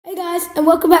and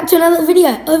welcome back to another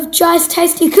video of Jai's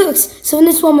Tasty Cooks. So in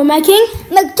this one we're making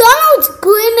Macdonald's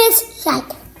Grimace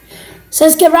shake. So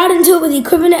let's get right into it with the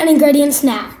equipment and ingredients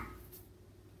now.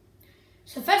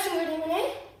 So first ingredient we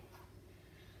need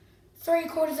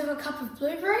 3/4 of a cup of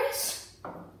blueberries,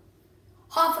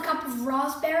 half a cup of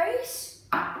raspberries,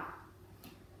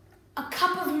 a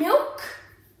cup of milk,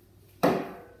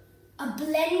 a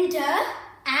blender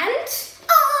and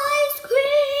Ice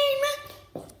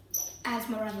cream. as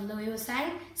my brother Louis was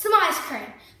saying, some ice cream.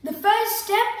 The first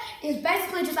step is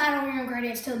basically just add all your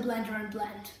ingredients to the blender and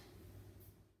blend.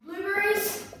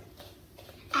 Blueberries,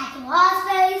 Add the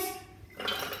raspberries.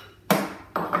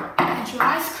 add your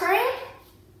ice cream,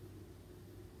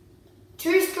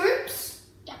 2 scoops,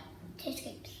 Yep, 2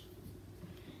 scoops.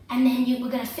 and then we're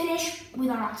going to finish with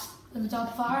the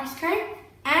top of our ice cream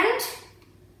and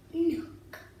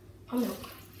Milk. milk.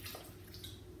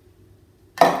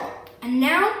 And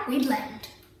now we blend.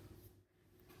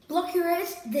 Block your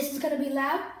ears. This is going to be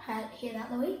loud. Hear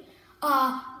that, Louis?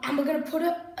 And we're going to put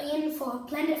it in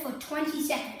blend it for 20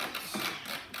 seconds.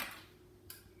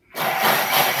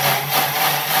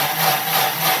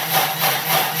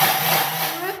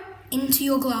 Pour it into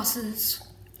your glasses.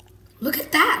 Look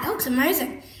at that. That looks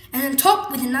amazing. And then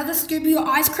top with another scoop of your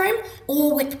ice cream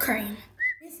or whipped cream.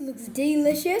 This looks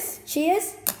delicious.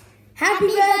 Cheers. Happy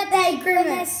birthday,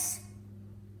 Grimace.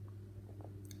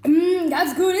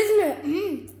 That's good, isn't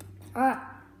it? Alright.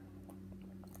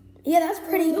 Yeah, that's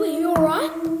pretty. Louis, you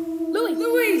alright?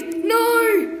 Louis, no!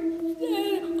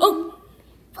 Oh!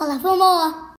 Follow for more.